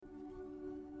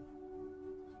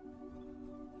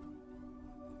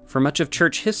For much of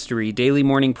church history, daily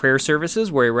morning prayer services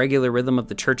were a regular rhythm of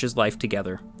the church's life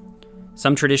together.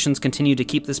 Some traditions continue to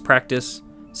keep this practice.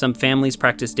 Some families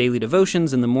practice daily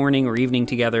devotions in the morning or evening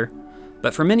together.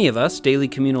 But for many of us, daily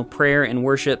communal prayer and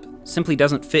worship simply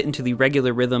doesn't fit into the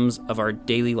regular rhythms of our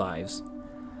daily lives.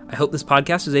 I hope this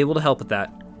podcast is able to help with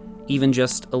that, even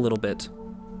just a little bit.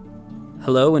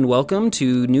 Hello and welcome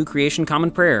to New Creation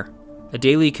Common Prayer, a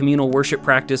daily communal worship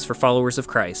practice for followers of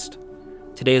Christ.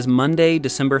 Today is Monday,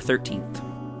 December 13th.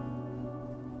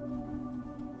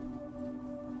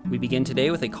 We begin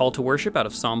today with a call to worship out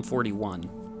of Psalm 41.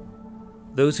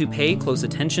 Those who pay close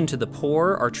attention to the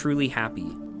poor are truly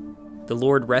happy. The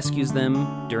Lord rescues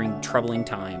them during troubling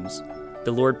times.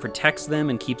 The Lord protects them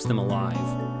and keeps them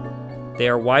alive. They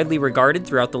are widely regarded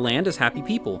throughout the land as happy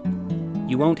people.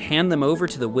 You won't hand them over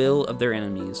to the will of their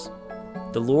enemies.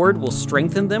 The Lord will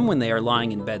strengthen them when they are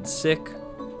lying in bed sick.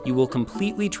 You will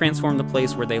completely transform the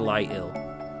place where they lie ill.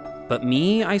 But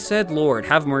me, I said, Lord,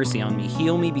 have mercy on me.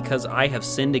 Heal me because I have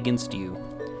sinned against you.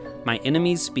 My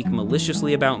enemies speak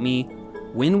maliciously about me.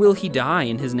 When will he die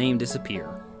and his name disappear?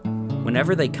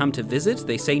 Whenever they come to visit,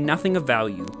 they say nothing of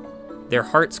value. Their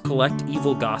hearts collect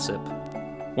evil gossip.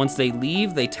 Once they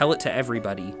leave, they tell it to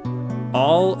everybody.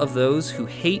 All of those who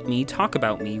hate me talk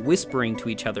about me, whispering to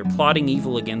each other, plotting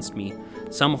evil against me.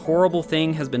 Some horrible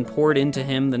thing has been poured into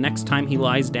him. The next time he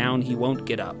lies down, he won't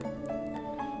get up.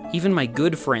 Even my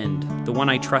good friend, the one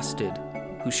I trusted,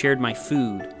 who shared my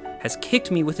food, has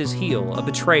kicked me with his heel, a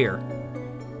betrayer.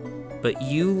 But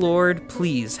you, Lord,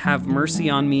 please have mercy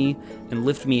on me and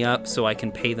lift me up so I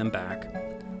can pay them back.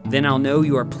 Then I'll know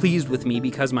you are pleased with me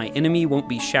because my enemy won't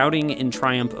be shouting in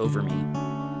triumph over me.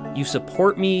 You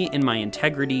support me in my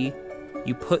integrity.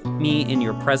 You put me in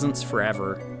your presence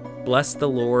forever. Bless the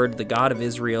Lord, the God of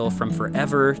Israel, from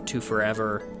forever to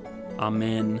forever.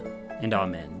 Amen and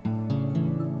amen.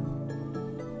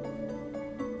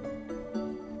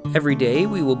 Every day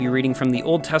we will be reading from the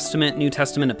Old Testament, New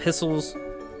Testament epistles,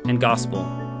 and Gospel.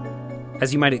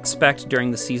 As you might expect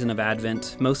during the season of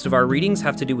Advent, most of our readings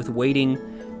have to do with waiting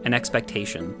and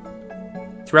expectation.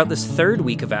 Throughout this third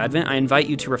week of Advent, I invite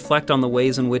you to reflect on the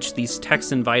ways in which these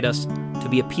texts invite us to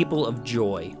be a people of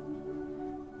joy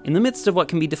in the midst of what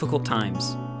can be difficult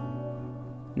times.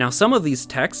 Now, some of these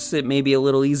texts, it may be a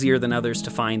little easier than others to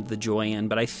find the joy in,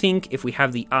 but I think if we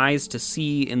have the eyes to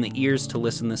see and the ears to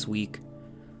listen this week,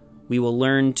 we will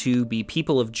learn to be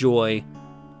people of joy,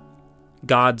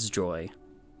 God's joy,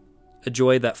 a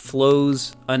joy that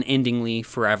flows unendingly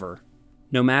forever,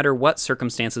 no matter what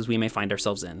circumstances we may find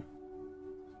ourselves in.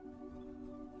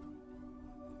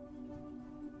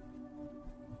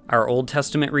 Our Old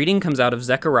Testament reading comes out of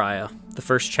Zechariah, the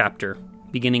first chapter,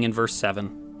 beginning in verse 7.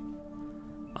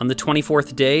 On the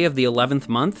 24th day of the 11th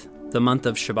month, the month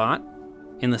of Shebat,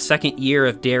 in the second year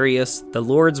of Darius, the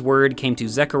Lord's word came to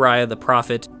Zechariah the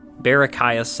prophet,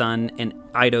 Berechiah's son and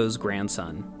Iddo's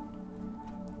grandson.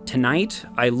 Tonight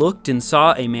I looked and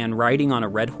saw a man riding on a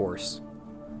red horse,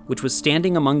 which was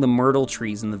standing among the myrtle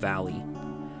trees in the valley,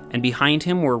 and behind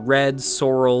him were red,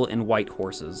 sorrel, and white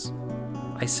horses.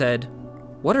 I said,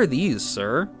 "What are these,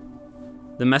 sir?"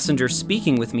 The messenger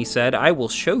speaking with me said, "I will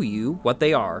show you what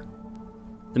they are."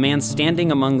 The man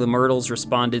standing among the myrtles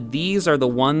responded, "These are the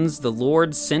ones the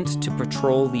Lord sent to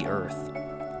patrol the earth."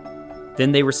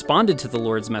 Then they responded to the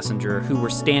Lord's messenger, who were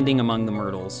standing among the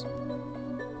myrtles,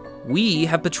 "We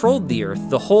have patrolled the earth.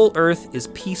 The whole earth is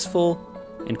peaceful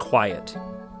and quiet."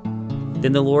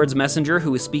 Then the Lord's messenger,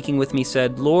 who was speaking with me,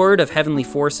 said, "Lord of heavenly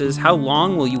forces, how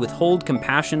long will you withhold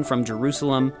compassion from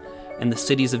Jerusalem and the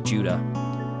cities of Judah,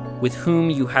 with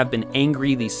whom you have been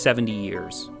angry these 70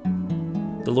 years?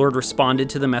 The Lord responded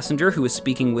to the messenger who was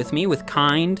speaking with me with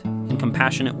kind and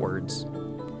compassionate words.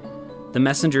 The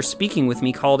messenger speaking with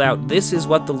me called out, "This is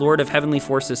what the Lord of heavenly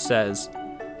forces says.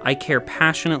 I care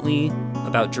passionately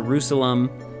about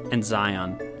Jerusalem and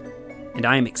Zion, and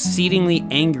I am exceedingly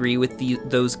angry with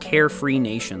those carefree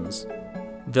nations.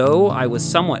 Though I was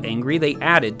somewhat angry, they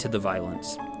added to the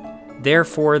violence.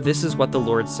 Therefore, this is what the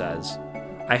Lord says.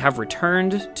 I have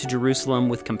returned to Jerusalem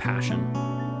with compassion.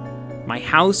 My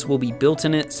house will be built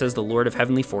in it, says the Lord of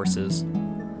heavenly forces.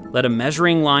 Let a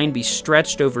measuring line be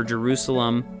stretched over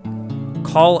Jerusalem.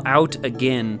 Call out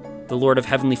again, the Lord of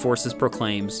heavenly forces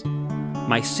proclaims.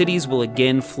 My cities will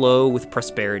again flow with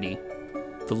prosperity.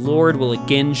 The Lord will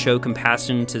again show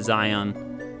compassion to Zion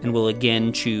and will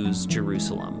again choose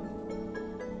Jerusalem."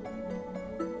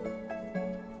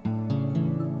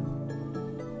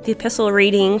 The epistle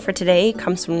reading for today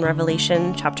comes from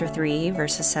Revelation chapter 3,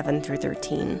 verses 7 through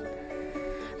 13.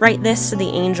 Write this to the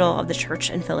angel of the church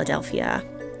in Philadelphia.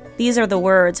 These are the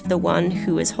words of the one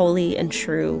who is holy and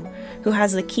true, who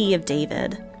has the key of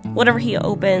David. Whatever he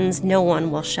opens, no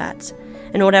one will shut,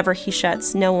 and whatever he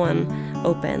shuts, no one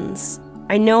opens.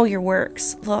 I know your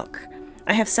works. Look,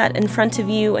 I have set in front of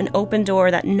you an open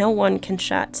door that no one can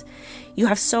shut. You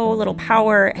have so little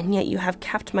power, and yet you have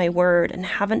kept my word and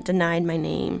haven't denied my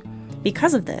name.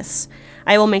 Because of this,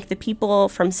 I will make the people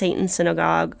from Satan's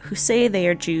synagogue, who say they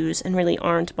are Jews and really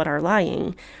aren't but are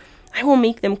lying, I will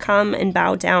make them come and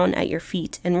bow down at your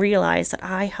feet and realize that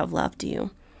I have loved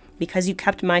you. Because you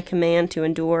kept my command to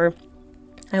endure,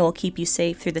 I will keep you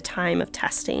safe through the time of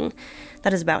testing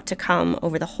that is about to come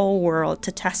over the whole world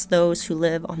to test those who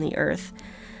live on the earth.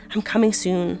 I'm coming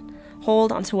soon.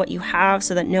 Hold on to what you have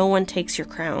so that no one takes your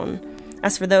crown.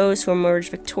 As for those who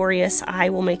emerge victorious, I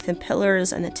will make them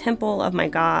pillars in the temple of my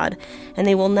God, and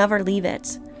they will never leave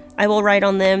it. I will write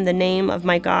on them the name of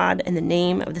my God and the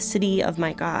name of the city of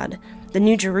my God, the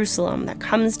New Jerusalem that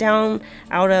comes down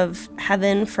out of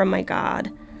heaven from my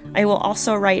God. I will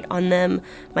also write on them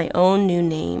my own new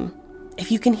name.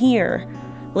 If you can hear,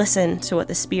 listen to what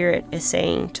the Spirit is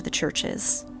saying to the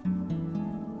churches.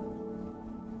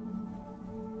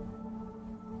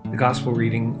 The Gospel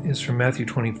reading is from Matthew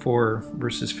 24,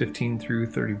 verses 15 through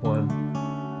 31.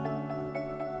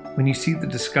 When you see the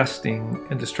disgusting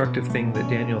and destructive thing that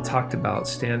Daniel talked about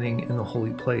standing in the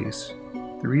holy place,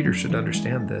 the reader should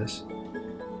understand this.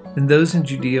 Then those in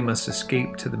Judea must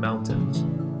escape to the mountains.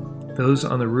 Those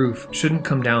on the roof shouldn't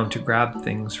come down to grab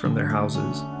things from their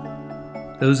houses.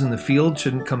 Those in the field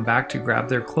shouldn't come back to grab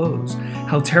their clothes.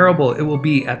 How terrible it will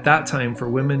be at that time for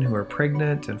women who are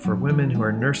pregnant and for women who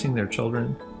are nursing their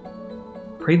children.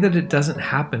 Pray that it doesn't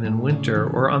happen in winter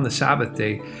or on the Sabbath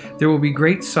day. There will be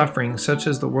great suffering such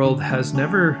as the world has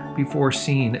never before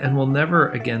seen and will never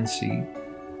again see.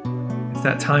 If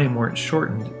that time weren't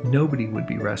shortened, nobody would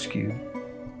be rescued.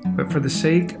 But for the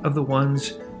sake of the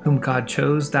ones whom God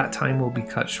chose, that time will be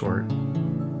cut short.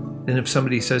 Then if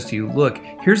somebody says to you, "Look,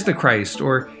 here's the Christ,"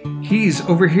 or "He's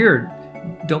over here,"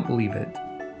 don't believe it.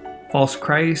 False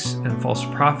Christs and false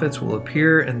prophets will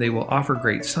appear, and they will offer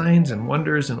great signs and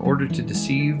wonders in order to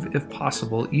deceive, if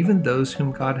possible, even those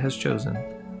whom God has chosen.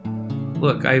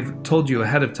 Look, I've told you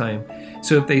ahead of time.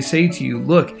 So if they say to you,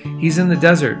 "Look, he's in the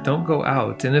desert," don't go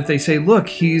out. And if they say, "Look,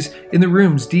 he's in the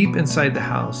rooms deep inside the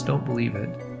house," don't believe it.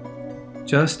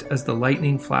 Just as the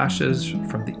lightning flashes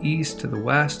from the east to the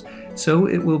west, so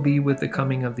it will be with the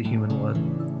coming of the human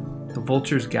one. The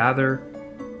vultures gather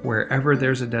wherever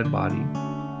there's a dead body.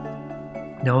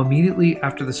 Now immediately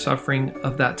after the suffering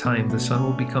of that time, the sun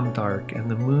will become dark, and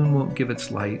the moon won't give its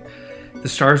light. The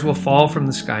stars will fall from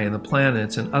the sky, and the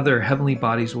planets and other heavenly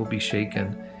bodies will be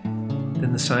shaken.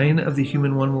 Then the sign of the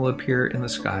human one will appear in the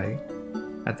sky.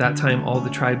 At that time all the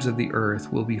tribes of the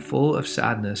earth will be full of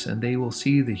sadness, and they will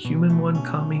see the human one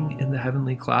coming in the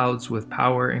heavenly clouds with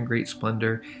power and great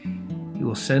splendor. He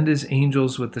will send his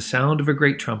angels with the sound of a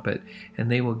great trumpet,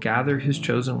 and they will gather his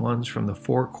chosen ones from the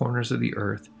four corners of the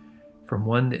earth, from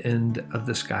one end of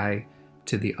the sky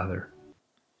to the other.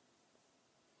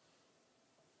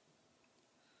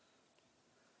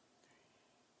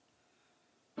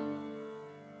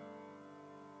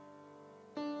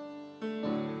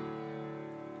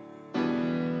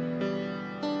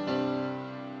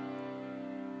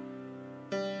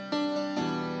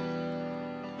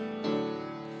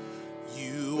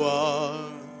 You are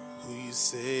who you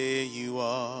say you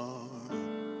are.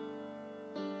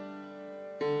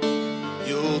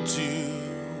 You'll do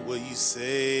what you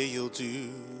say you'll do.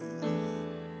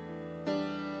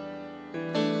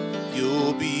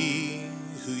 You'll be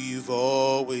who you've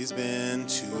always been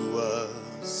to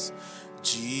us,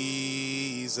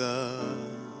 Jesus.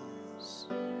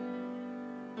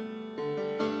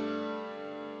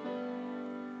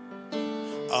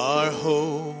 Our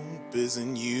hope is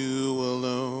in you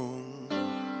alone.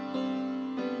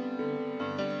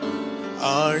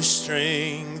 Our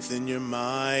strength in your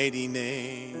mighty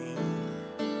name.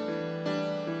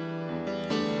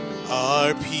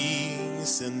 Our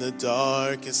peace in the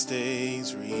darkest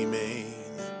days remain,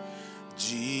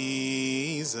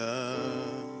 Jesus.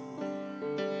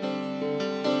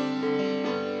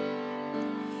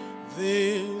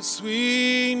 This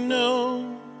we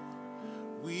know,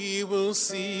 we will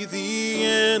see the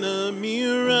enemy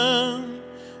run.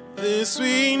 This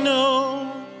we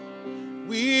know,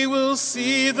 we will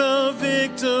see the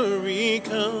victory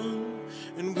come.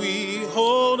 And we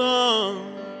hold on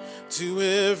to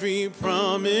every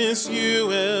promise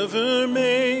you ever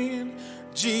made.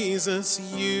 Jesus,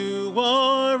 you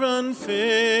are unfailing.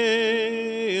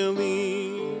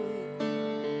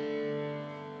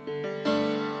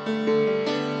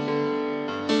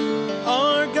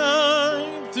 Our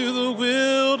guide through the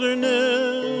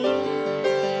wilderness,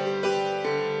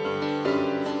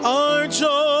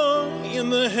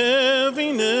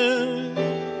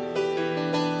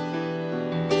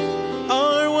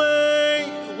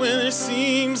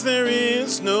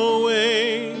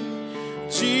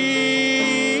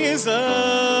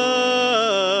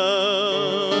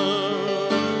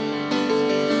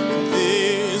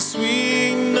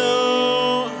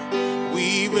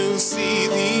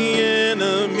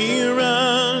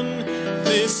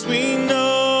 This we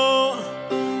know,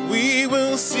 we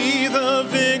will see the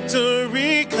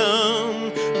victory come.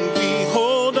 We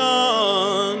hold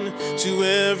on to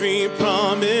every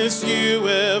promise you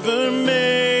ever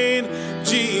made.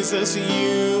 Jesus,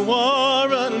 you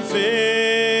are unfailing.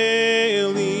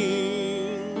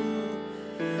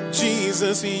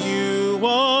 Jesus, you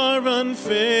are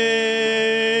unfailing.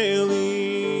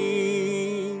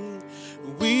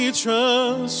 We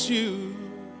trust you.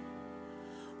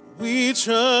 We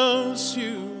trust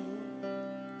you.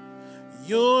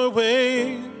 Your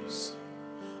ways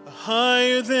are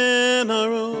higher than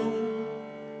our own.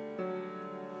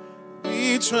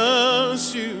 We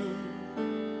trust you.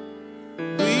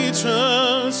 We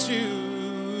trust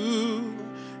you.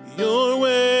 Your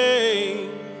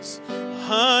ways are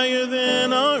higher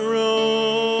than our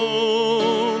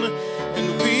own.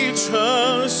 And we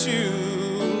trust you.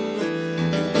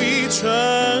 And we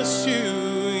trust you.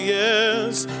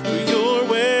 Yes, for your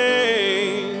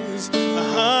ways are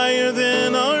higher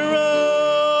than our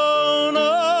own.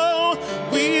 Oh,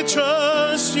 we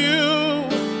trust you,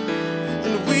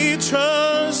 and we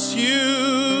trust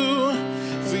you,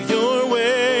 for your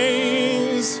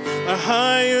ways are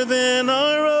higher than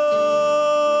our own.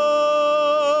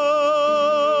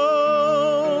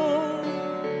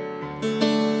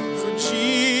 For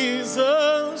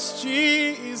Jesus,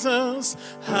 Jesus,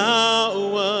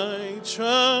 how I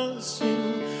trust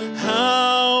him,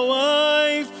 how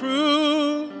I've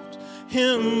proved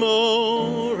him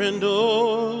more and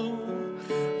more.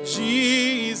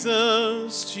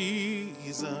 Jesus,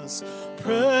 Jesus,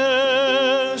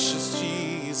 precious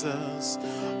Jesus,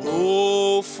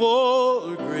 oh,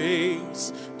 for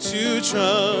grace to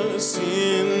trust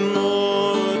in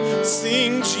more.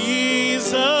 Sing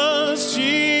Jesus,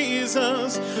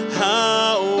 Jesus,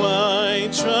 how I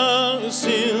trust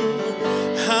him,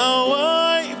 how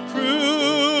I've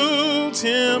proved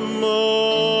him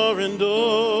more and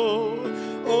more.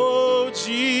 Oh,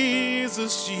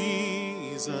 Jesus,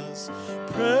 Jesus,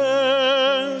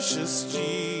 precious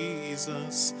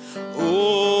Jesus,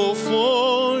 oh,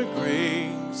 for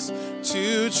grace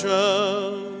to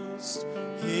trust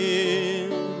him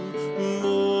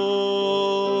more.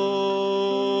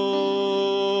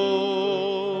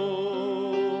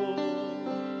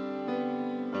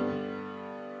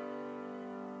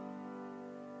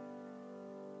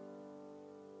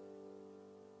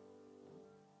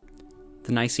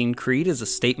 The Nicene Creed is a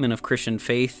statement of Christian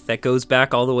faith that goes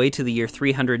back all the way to the year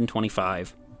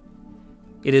 325.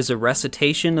 It is a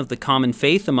recitation of the common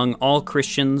faith among all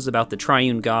Christians about the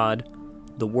triune God,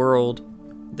 the world,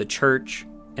 the church,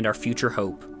 and our future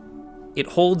hope. It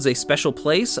holds a special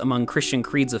place among Christian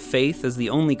creeds of faith as the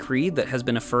only creed that has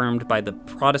been affirmed by the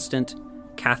Protestant,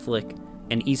 Catholic,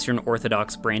 and Eastern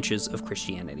Orthodox branches of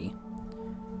Christianity.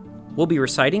 We'll be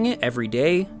reciting it every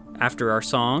day after our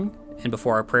song and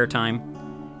before our prayer time.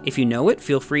 If you know it,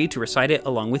 feel free to recite it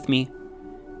along with me.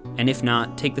 And if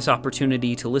not, take this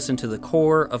opportunity to listen to the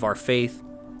core of our faith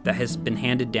that has been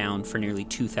handed down for nearly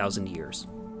 2,000 years.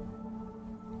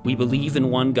 We believe in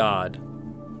one God,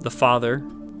 the Father,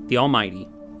 the Almighty,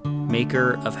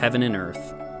 maker of heaven and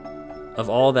earth, of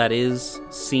all that is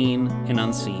seen and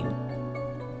unseen.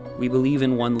 We believe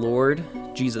in one Lord,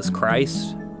 Jesus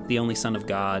Christ, the only Son of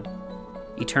God,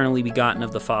 eternally begotten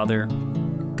of the Father,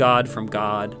 God from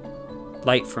God,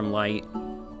 light from light,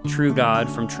 true God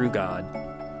from true God,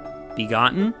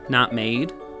 begotten, not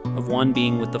made, of one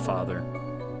being with the Father.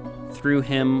 Through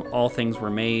him all things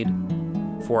were made.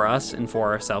 For us and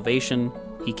for our salvation,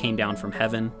 he came down from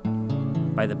heaven.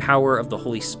 By the power of the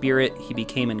Holy Spirit, he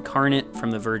became incarnate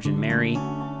from the Virgin Mary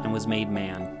and was made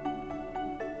man.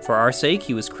 For our sake,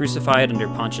 he was crucified under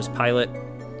Pontius Pilate.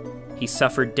 He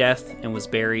suffered death and was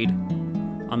buried.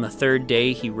 On the third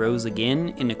day, he rose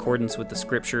again in accordance with the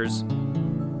Scriptures.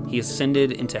 He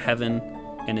ascended into heaven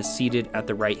and is seated at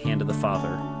the right hand of the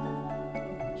Father.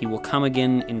 He will come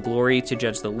again in glory to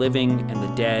judge the living and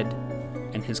the dead,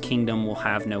 and his kingdom will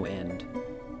have no end.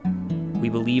 We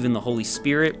believe in the Holy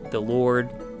Spirit, the Lord,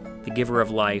 the giver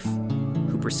of life,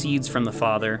 who proceeds from the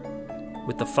Father.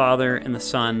 With the Father and the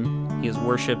Son, he is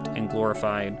worshipped and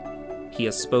glorified. He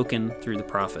has spoken through the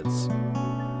prophets.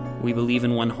 We believe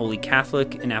in one holy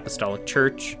Catholic and Apostolic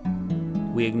Church.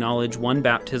 We acknowledge one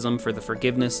baptism for the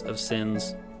forgiveness of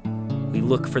sins. We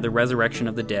look for the resurrection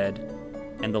of the dead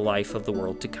and the life of the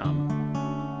world to come.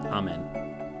 Amen.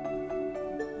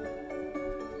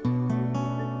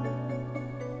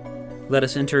 Let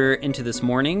us enter into this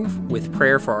morning with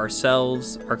prayer for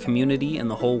ourselves, our community, and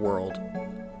the whole world.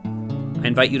 I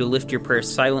invite you to lift your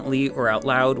prayers silently or out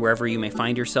loud wherever you may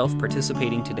find yourself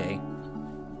participating today.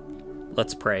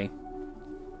 Let's pray.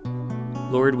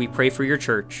 Lord, we pray for your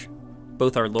church,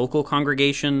 both our local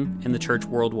congregation and the church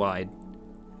worldwide.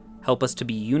 Help us to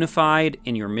be unified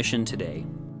in your mission today.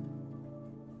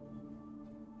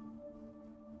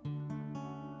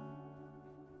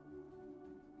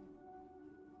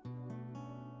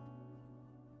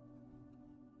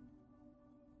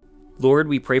 Lord,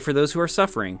 we pray for those who are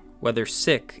suffering, whether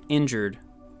sick, injured,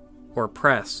 or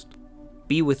oppressed.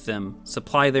 Be with them,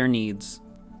 supply their needs,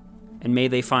 and may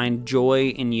they find joy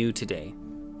in you today.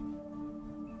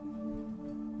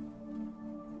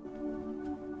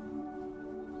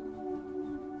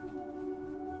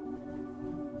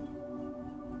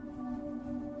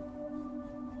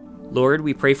 Lord,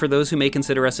 we pray for those who may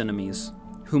consider us enemies,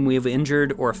 whom we have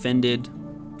injured or offended,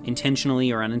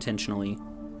 intentionally or unintentionally.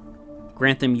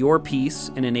 Grant them your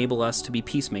peace and enable us to be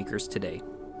peacemakers today.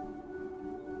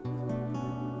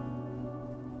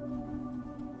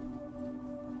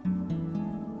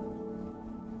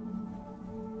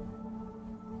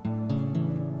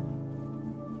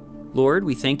 Lord,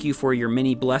 we thank you for your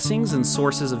many blessings and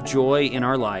sources of joy in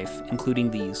our life,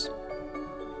 including these.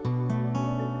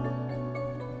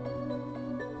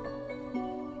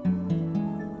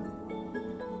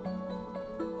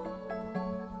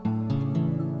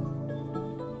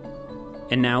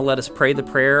 And now let us pray the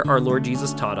prayer our Lord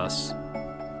Jesus taught us.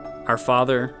 Our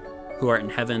Father, who art in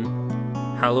heaven,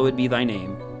 hallowed be thy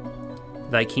name.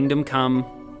 Thy kingdom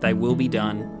come, thy will be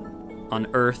done, on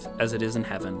earth as it is in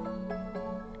heaven.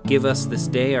 Give us this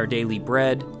day our daily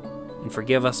bread, and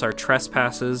forgive us our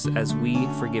trespasses as we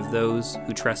forgive those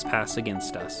who trespass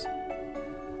against us.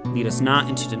 Lead us not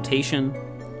into temptation,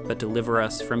 but deliver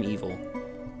us from evil.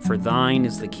 For thine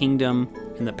is the kingdom,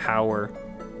 and the power,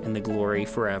 and the glory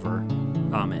forever.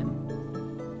 Amen.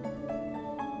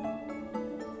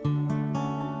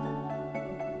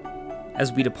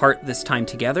 As we depart this time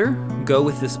together, go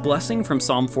with this blessing from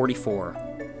Psalm 44.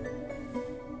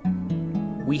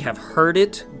 We have heard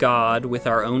it, God, with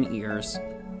our own ears.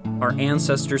 Our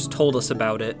ancestors told us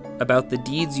about it, about the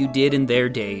deeds you did in their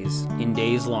days, in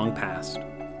days long past.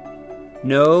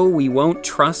 No, we won't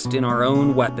trust in our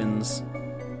own weapons.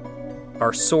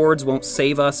 Our swords won't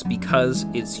save us because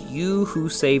it's you who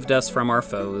saved us from our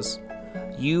foes.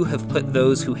 You have put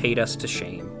those who hate us to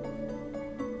shame.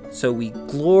 So we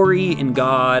glory in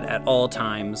God at all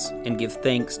times and give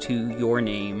thanks to your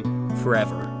name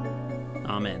forever.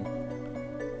 Amen.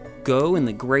 Go in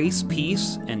the grace,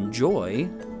 peace, and joy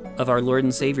of our Lord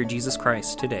and Savior Jesus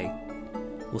Christ today.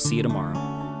 We'll see you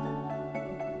tomorrow.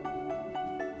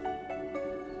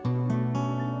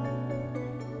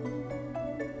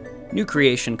 New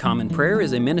Creation Common Prayer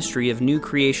is a ministry of New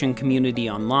Creation Community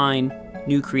Online,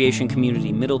 New Creation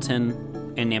Community Middleton,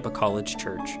 and Nampa College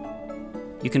Church.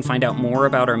 You can find out more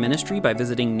about our ministry by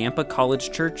visiting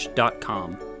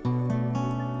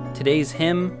nampacollegechurch.com. Today's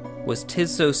hymn was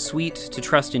 "'Tis So Sweet to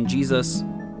Trust in Jesus,"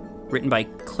 written by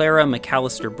Clara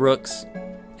McAllister Brooks,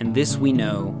 and "This We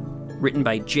Know," written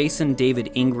by Jason David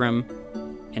Ingram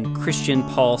and Christian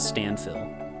Paul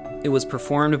Stanfill. It was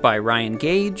performed by Ryan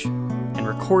Gage and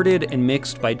recorded and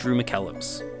mixed by Drew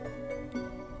McKellips.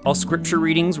 All scripture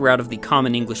readings were out of the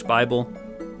Common English Bible.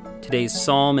 Today's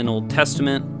Psalm and Old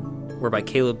Testament were by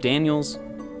Caleb Daniels.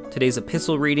 Today's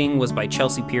epistle reading was by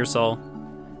Chelsea Pearsall.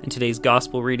 And today's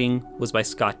gospel reading was by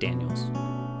Scott Daniels.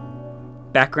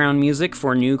 Background music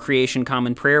for New Creation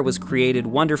Common Prayer was created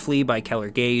wonderfully by Keller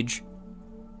Gage.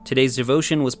 Today's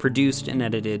devotion was produced and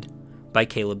edited by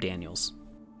Caleb Daniels.